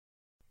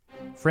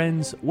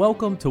Friends,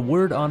 welcome to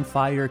Word on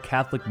Fire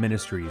Catholic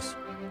Ministries.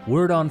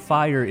 Word on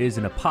Fire is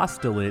an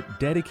apostolate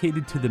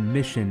dedicated to the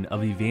mission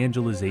of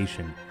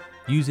evangelization,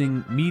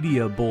 using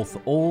media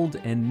both old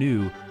and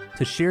new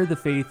to share the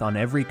faith on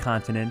every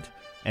continent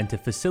and to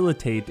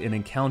facilitate an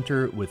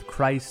encounter with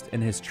Christ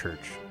and His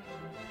Church.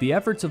 The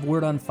efforts of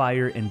Word on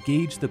Fire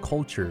engage the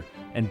culture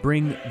and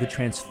bring the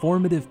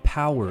transformative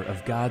power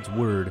of God's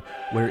Word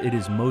where it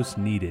is most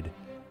needed.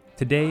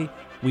 Today,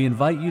 we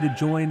invite you to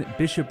join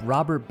Bishop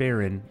Robert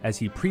Barron as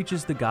he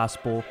preaches the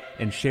gospel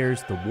and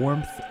shares the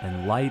warmth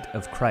and light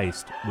of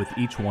Christ with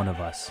each one of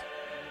us.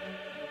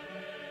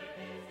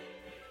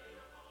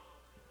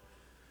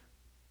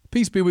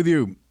 Peace be with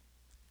you.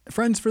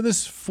 Friends, for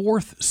this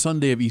fourth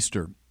Sunday of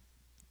Easter,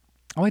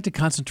 I'd like to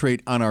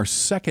concentrate on our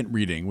second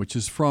reading, which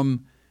is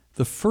from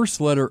the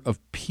first letter of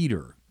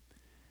Peter.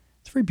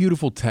 It's a very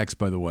beautiful text,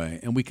 by the way,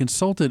 and we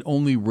consult it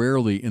only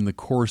rarely in the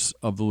course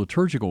of the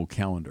liturgical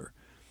calendar.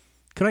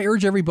 Could I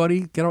urge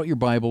everybody, get out your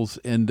Bibles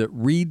and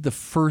read the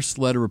first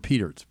letter of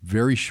Peter. It's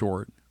very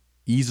short.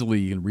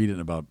 Easily you can read it in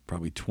about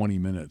probably 20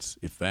 minutes,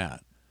 if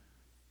that.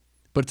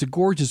 But it's a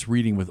gorgeous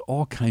reading with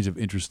all kinds of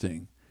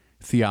interesting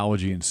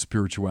theology and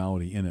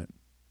spirituality in it.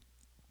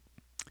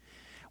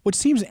 What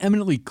seems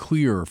eminently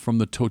clear from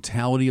the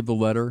totality of the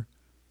letter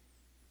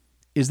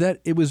is that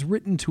it was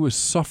written to a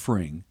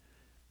suffering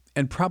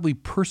and probably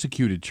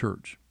persecuted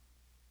church.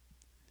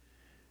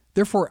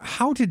 Therefore,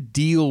 how to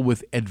deal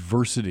with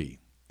adversity,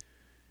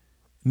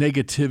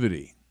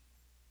 negativity,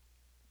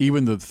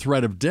 even the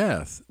threat of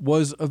death,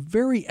 was a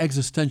very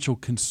existential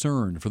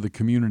concern for the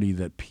community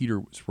that Peter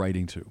was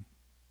writing to.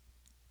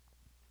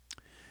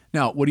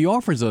 Now, what he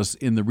offers us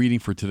in the reading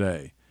for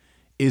today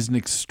is an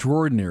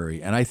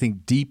extraordinary and I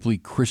think deeply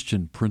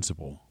Christian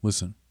principle.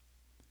 Listen.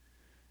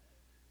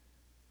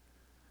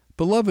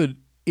 Beloved,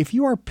 if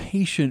you are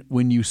patient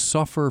when you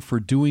suffer for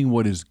doing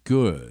what is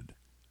good,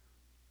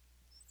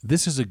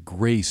 this is a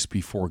grace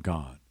before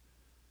God.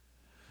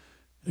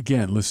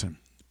 Again, listen.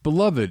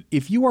 Beloved,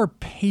 if you are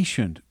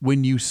patient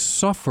when you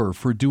suffer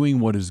for doing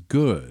what is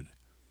good,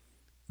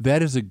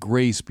 that is a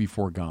grace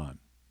before God.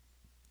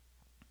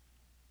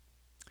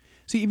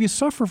 See, if you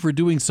suffer for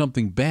doing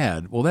something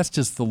bad, well, that's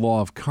just the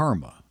law of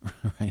karma,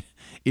 right?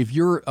 If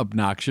you're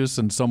obnoxious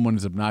and someone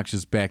is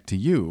obnoxious back to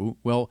you,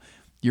 well,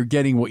 you're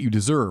getting what you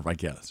deserve, I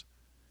guess.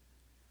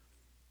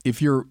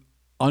 If you're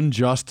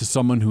unjust to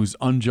someone who's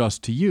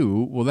unjust to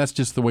you, well, that's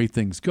just the way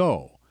things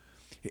go.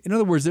 In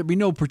other words, there'd be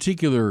no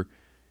particular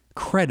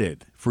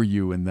credit for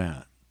you in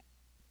that.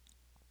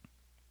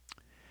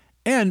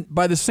 And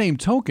by the same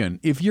token,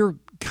 if you're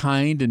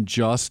kind and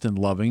just and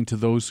loving to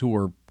those who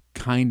are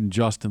kind and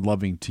just and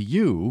loving to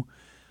you,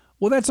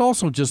 well, that's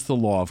also just the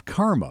law of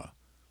karma.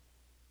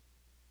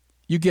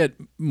 You get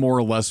more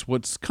or less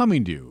what's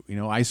coming to you. You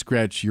know, I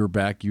scratch your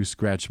back, you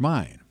scratch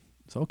mine.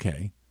 It's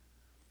okay.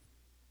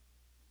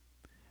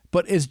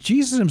 But as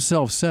Jesus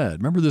himself said,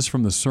 remember this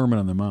from the Sermon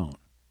on the Mount,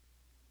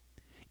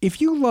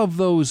 if you love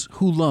those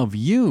who love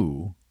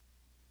you,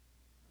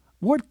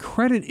 what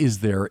credit is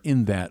there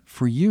in that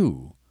for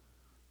you?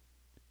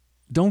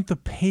 Don't the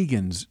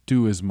pagans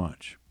do as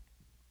much?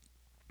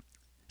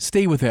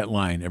 Stay with that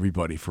line,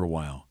 everybody, for a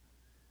while.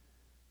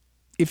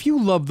 If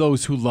you love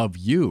those who love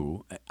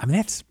you, I mean,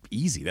 that's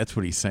easy. That's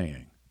what he's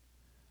saying.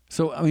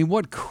 So, I mean,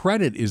 what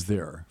credit is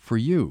there for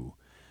you?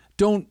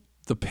 Don't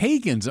the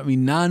pagans, I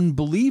mean,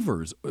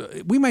 non-believers,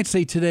 we might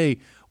say today,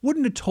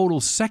 wouldn't a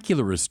total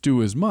secularist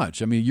do as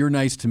much? I mean, you're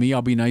nice to me,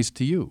 I'll be nice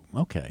to you.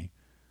 Okay.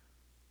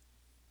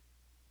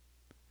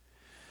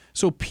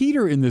 So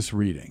Peter in this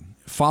reading,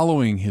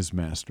 following his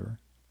master,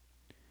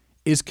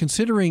 is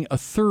considering a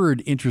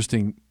third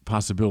interesting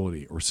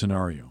possibility or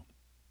scenario.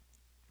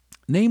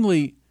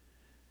 Namely,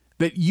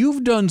 that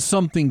you've done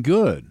something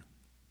good,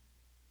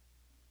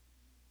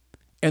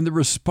 and the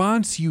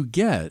response you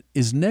get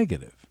is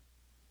negative.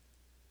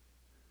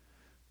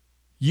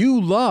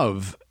 You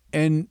love,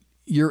 and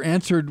you're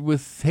answered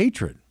with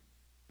hatred.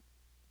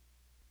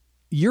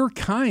 You're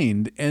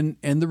kind, and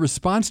the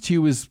response to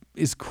you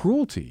is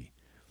cruelty.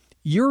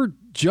 You're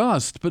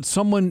just, but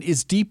someone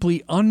is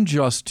deeply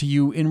unjust to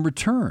you in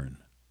return.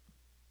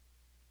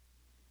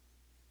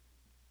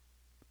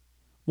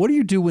 What do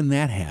you do when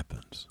that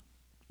happens?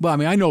 Well, I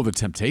mean, I know the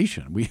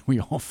temptation. We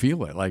all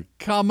feel it. Like,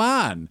 come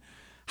on.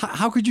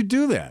 How could you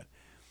do that?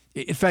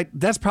 In fact,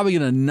 that's probably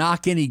going to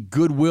knock any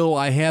goodwill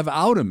I have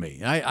out of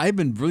me. I've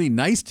been really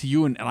nice to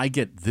you, and I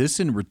get this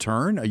in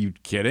return? Are you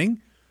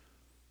kidding?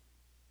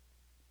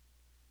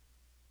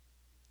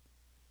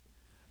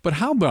 But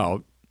how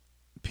about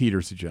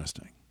Peter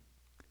suggesting,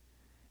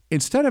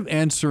 instead of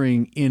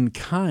answering in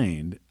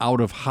kind out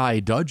of high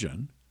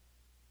dudgeon,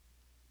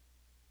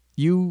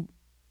 you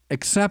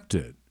accept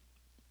it.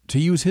 To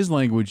use his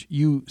language,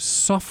 you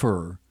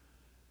suffer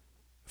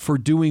for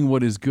doing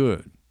what is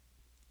good.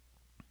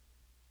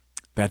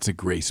 That's a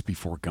grace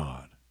before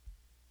God.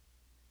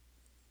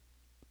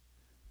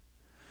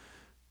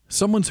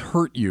 Someone's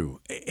hurt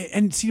you.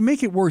 And see, to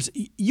make it worse,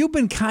 you've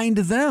been kind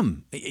to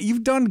them.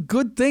 You've done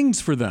good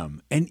things for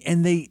them.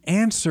 And they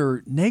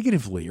answer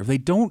negatively, or they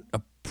don't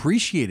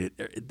appreciate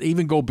it. They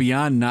even go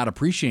beyond not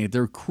appreciating it.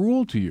 They're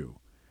cruel to you.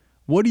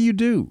 What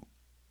do?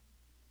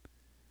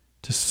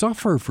 To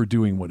suffer for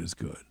doing what is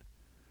good.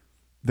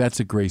 That's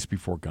a grace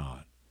before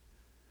God.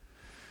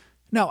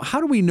 Now, how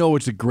do we know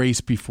it's a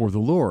grace before the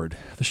Lord?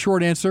 The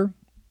short answer,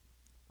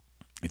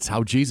 it's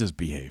how Jesus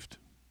behaved.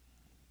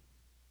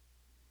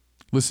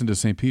 Listen to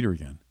St. Peter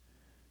again.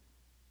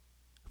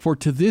 For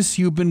to this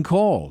you've been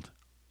called,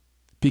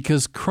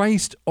 because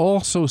Christ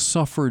also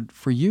suffered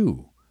for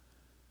you.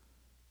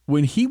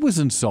 When he was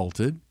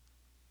insulted,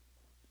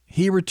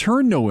 he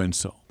returned no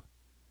insult.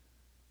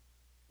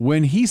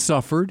 When he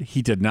suffered,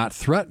 he did not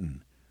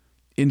threaten.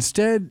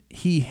 Instead,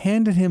 he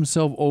handed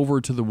himself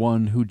over to the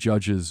one who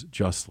judges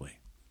justly.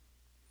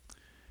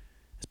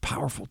 It's a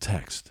powerful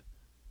text.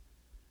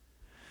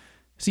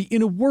 See,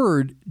 in a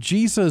word,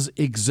 Jesus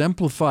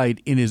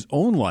exemplified in his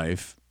own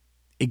life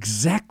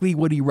exactly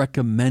what he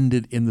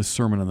recommended in the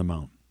Sermon on the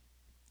Mount.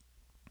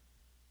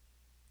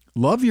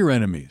 Love your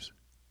enemies.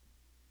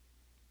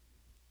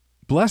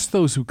 Bless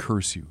those who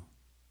curse you.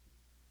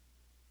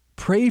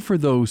 Pray for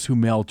those who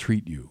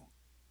maltreat you.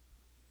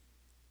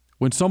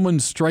 When someone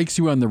strikes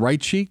you on the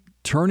right cheek,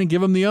 turn and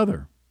give them the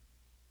other.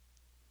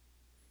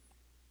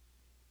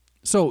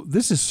 So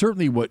this is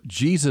certainly what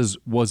Jesus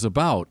was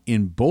about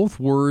in both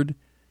word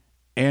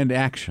and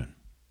action.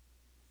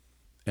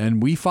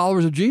 And we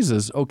followers of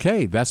Jesus,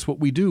 okay, that's what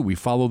we do. We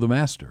follow the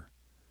Master.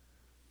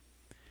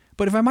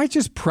 But if I might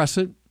just press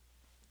it,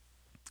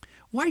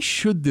 why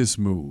should this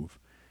move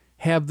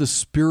have the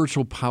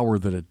spiritual power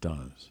that it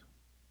does?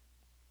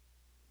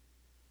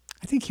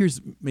 I think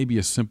here's maybe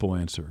a simple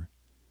answer.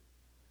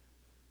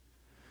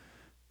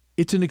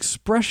 It's an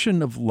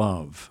expression of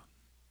love,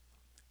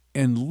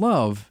 and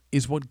love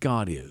is what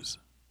God is.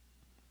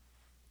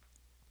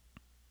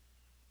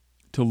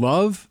 To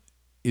love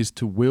is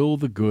to will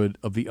the good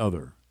of the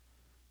other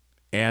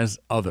as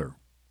other.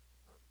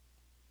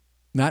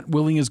 Not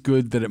willing as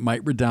good that it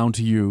might redound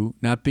to you,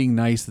 not being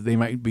nice that they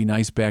might be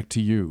nice back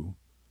to you,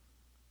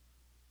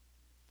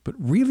 but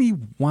really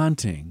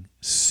wanting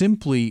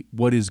simply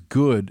what is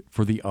good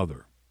for the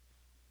other.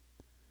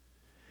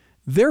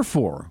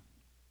 Therefore,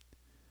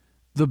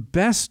 the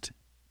best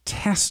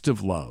test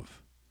of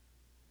love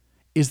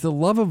is the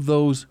love of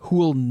those who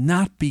will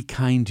not be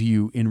kind to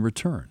you in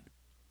return.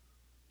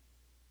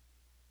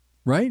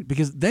 Right?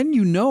 Because then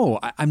you know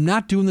I'm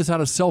not doing this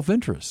out of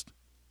self-interest.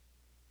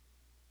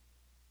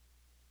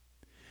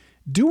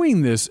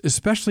 Doing this,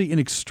 especially in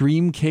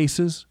extreme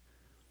cases,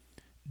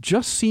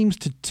 just seems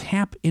to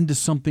tap into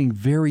something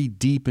very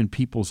deep in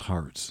people's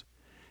hearts.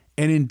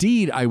 And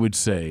indeed, I would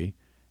say,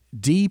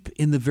 deep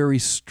in the very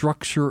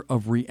structure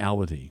of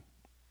reality.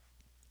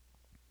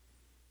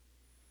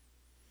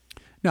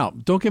 Now,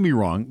 don't get me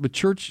wrong, the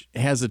church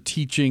has a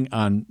teaching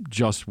on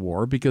just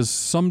war because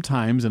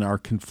sometimes in our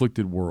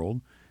conflicted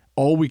world,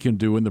 all we can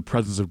do in the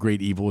presence of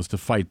great evil is to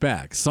fight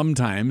back.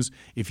 Sometimes,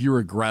 if you're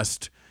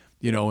aggressed,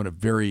 in a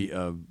very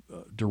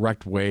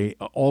direct way,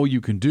 all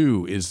you can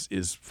do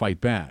is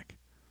fight back.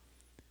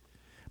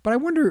 But I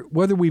wonder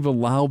whether we've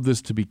allowed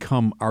this to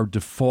become our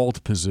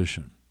default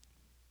position.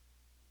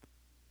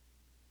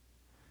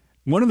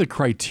 One of the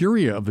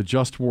criteria of the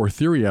just war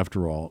theory,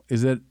 after all,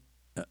 is that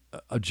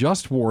a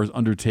just war is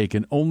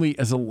undertaken only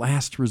as a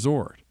last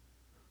resort.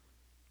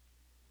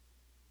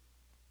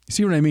 You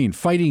see what I mean?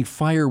 Fighting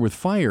fire with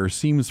fire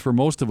seems for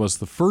most of us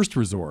the first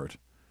resort,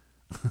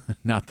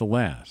 not the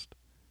last.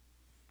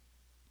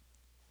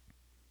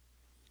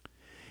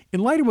 In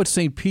light of what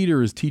St.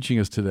 Peter is teaching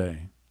us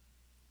today,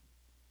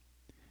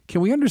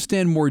 can we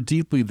understand more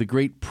deeply the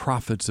great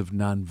prophets of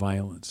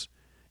nonviolence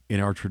in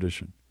our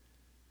tradition?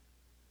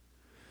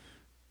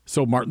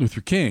 So Martin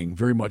Luther King,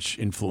 very much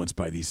influenced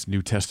by these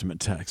New Testament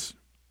texts,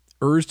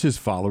 urged his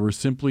followers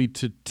simply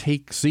to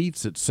take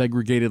seats at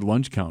segregated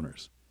lunch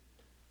counters.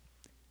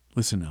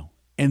 Listen now.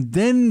 And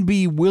then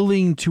be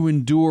willing to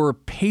endure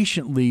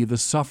patiently the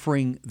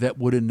suffering that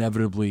would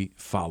inevitably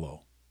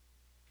follow.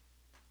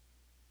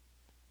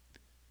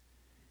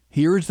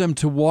 He urged them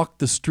to walk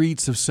the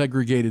streets of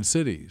segregated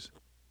cities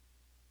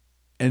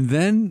and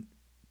then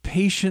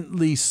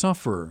patiently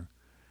suffer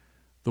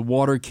the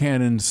water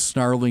cannons,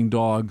 snarling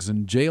dogs,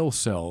 and jail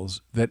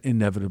cells that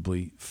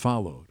inevitably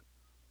followed.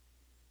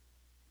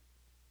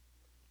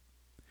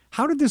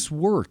 How did this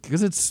work?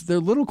 Because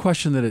there's little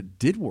question that it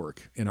did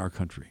work in our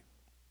country.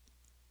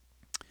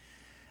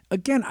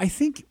 Again, I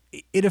think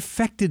it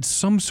affected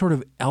some sort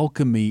of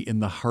alchemy in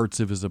the hearts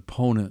of his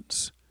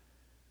opponents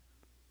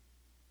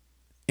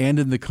and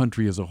in the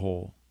country as a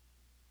whole.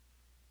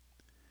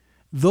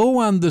 Though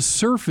on the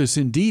surface,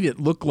 indeed, it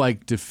looked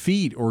like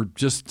defeat or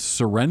just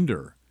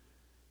surrender,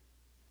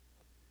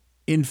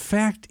 in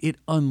fact, it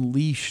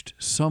unleashed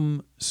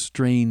some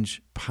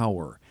strange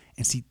power.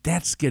 And see,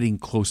 that's getting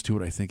close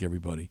to it, I think,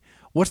 everybody.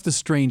 What's the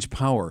strange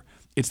power?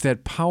 It's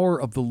that power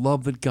of the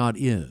love that God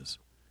is.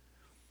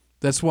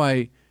 That's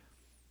why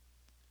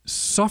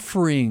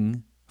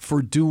suffering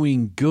for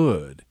doing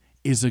good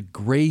is a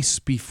grace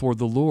before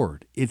the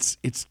Lord. It's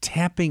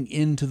tapping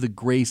into the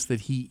grace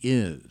that he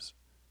is.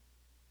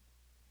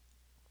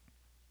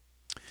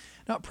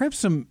 Now, perhaps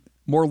some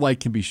more light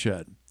can be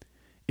shed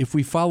if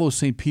we follow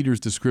St.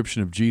 Peter's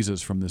description of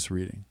Jesus from this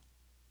reading.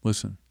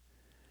 Listen.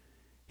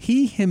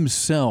 He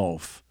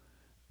himself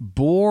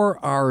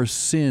bore our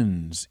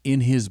sins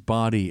in his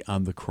body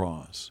on the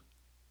cross.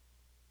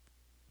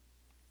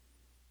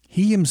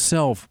 He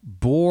himself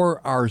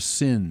bore our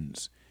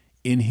sins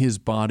in his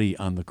body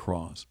on the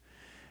cross.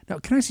 Now,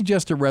 can I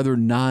suggest a rather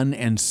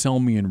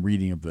non-Anselmian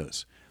reading of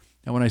this?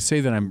 Now, when I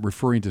say that, I'm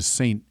referring to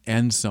St.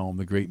 Anselm,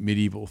 the great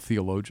medieval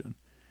theologian,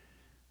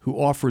 who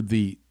offered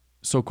the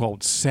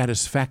so-called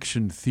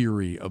satisfaction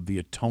theory of the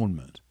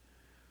atonement.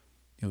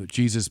 That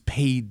Jesus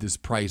paid this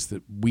price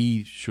that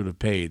we should have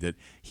paid, that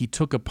he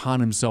took upon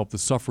himself the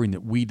suffering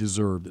that we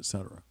deserved,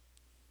 etc.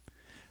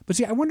 But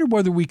see, I wonder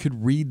whether we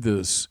could read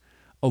this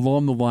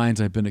along the lines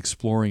I've been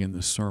exploring in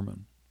this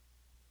sermon.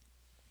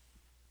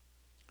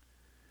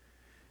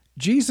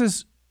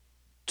 Jesus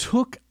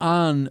took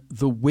on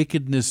the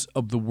wickedness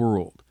of the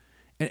world.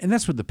 And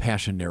that's what the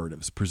Passion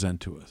narratives present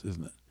to us,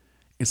 isn't it?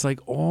 It's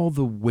like all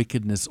the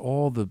wickedness,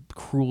 all the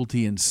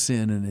cruelty and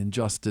sin and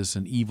injustice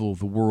and evil of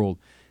the world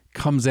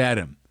comes at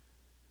him.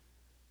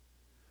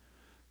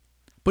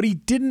 But he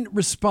didn't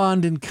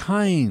respond in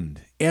kind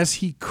as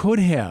he could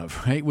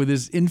have, right? With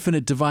his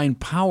infinite divine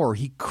power,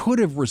 he could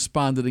have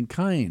responded in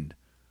kind.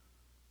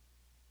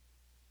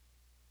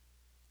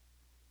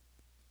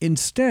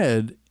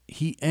 Instead,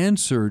 he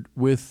answered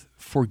with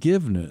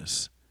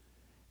forgiveness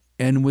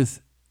and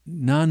with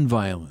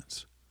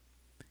nonviolence.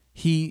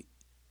 He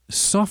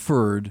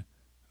suffered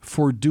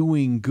for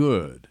doing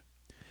good.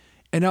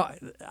 And now,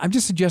 I'm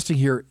just suggesting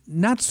here,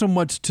 not so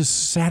much to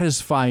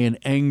satisfy an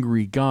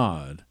angry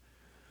God,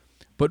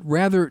 but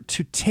rather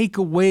to take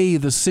away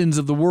the sins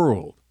of the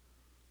world.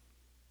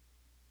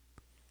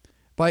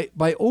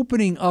 By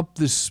opening up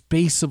the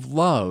space of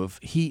love,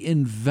 he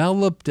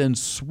enveloped and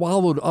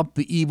swallowed up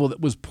the evil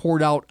that was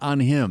poured out on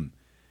him.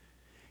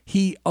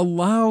 He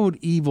allowed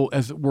evil,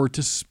 as it were,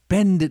 to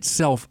spend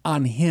itself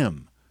on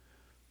him.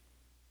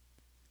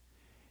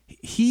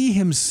 He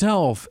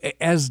himself,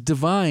 as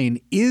divine,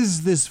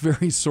 is this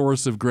very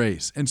source of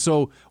grace. And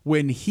so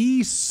when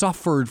he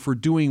suffered for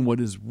doing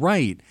what is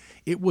right,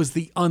 it was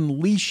the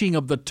unleashing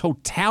of the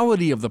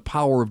totality of the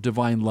power of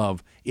divine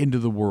love into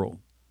the world.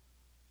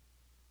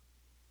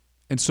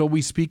 And so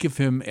we speak of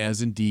him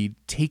as indeed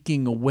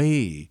taking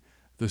away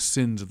the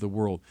sins of the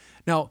world.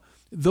 Now,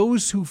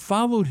 those who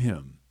followed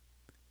him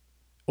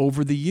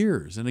over the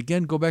years, and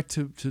again, go back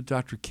to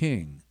Dr.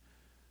 King,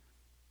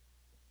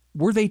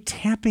 were they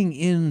tapping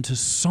into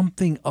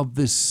something of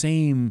this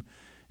same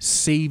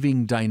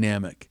saving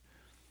dynamic?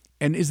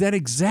 And is that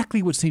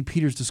exactly what St.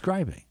 Peter's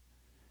describing?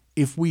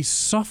 If we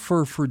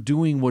suffer for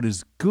doing what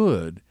is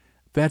good,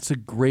 that's a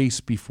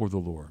grace before the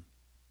Lord.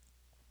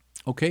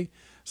 Okay,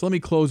 so let me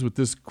close with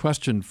this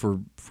question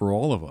for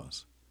all of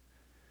us.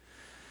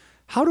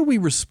 How do we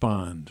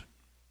respond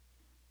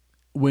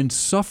when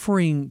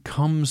suffering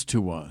comes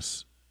to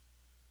us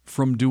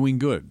from doing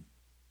good?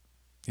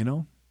 You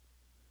know?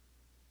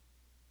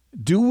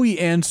 Do we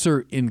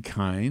answer in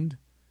kind,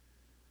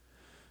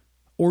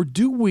 or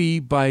do we,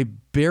 by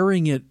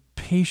bearing it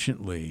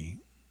patiently,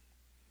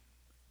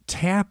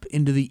 tap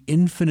into the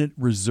infinite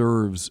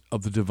reserves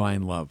of the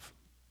divine love?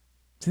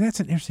 See,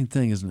 that's an interesting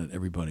thing, isn't it,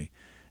 everybody?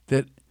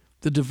 That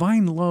the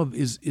divine love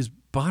is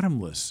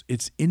bottomless,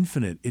 it's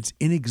infinite, it's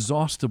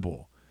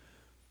inexhaustible.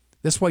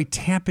 That's why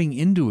tapping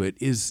into it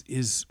it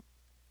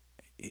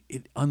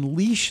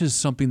unleashes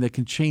something that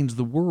can change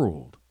the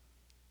world.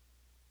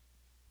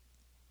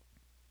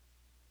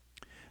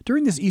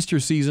 During this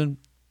Easter season,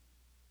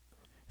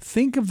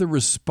 think of the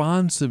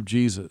response of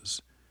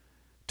Jesus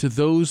to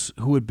those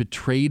who had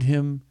betrayed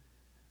him,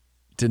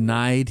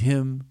 denied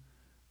him,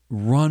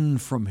 run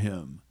from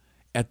him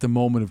at the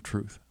moment of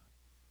truth.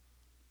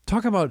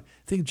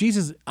 Think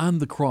Jesus on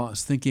the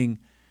cross, thinking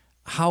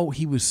how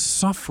he was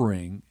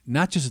suffering,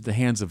 not just at the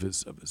hands of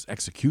his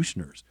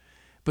executioners,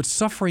 but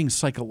suffering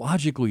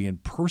psychologically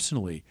and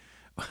personally.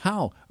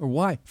 How or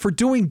why? For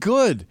doing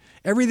good.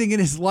 Everything in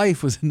his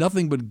life was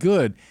nothing but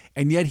good,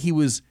 and yet he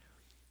was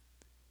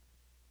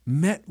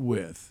met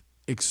with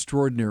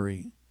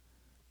extraordinary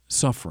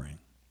suffering.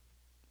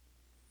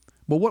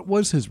 Well, what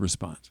was his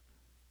response?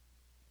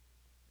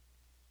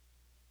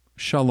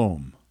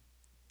 Shalom,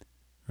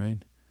 right?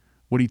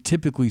 What he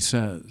typically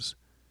says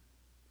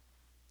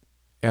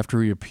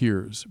after he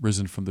appears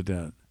risen from the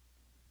dead.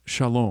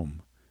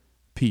 Shalom,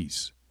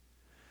 peace.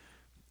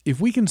 If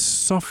we can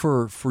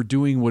suffer for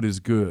doing what is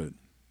good,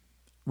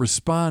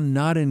 respond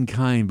not in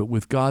kind, but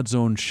with God's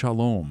own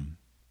shalom,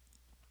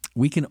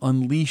 we can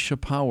unleash a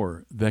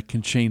power that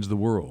can change the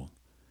world.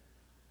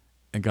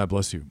 And God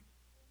bless you.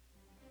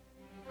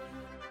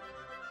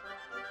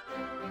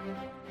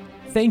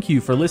 Thank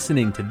you for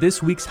listening to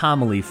this week's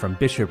homily from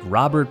Bishop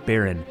Robert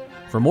Barron.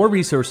 For more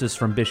resources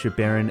from Bishop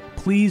Barron,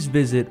 please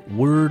visit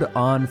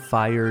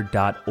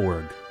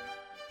wordonfire.org.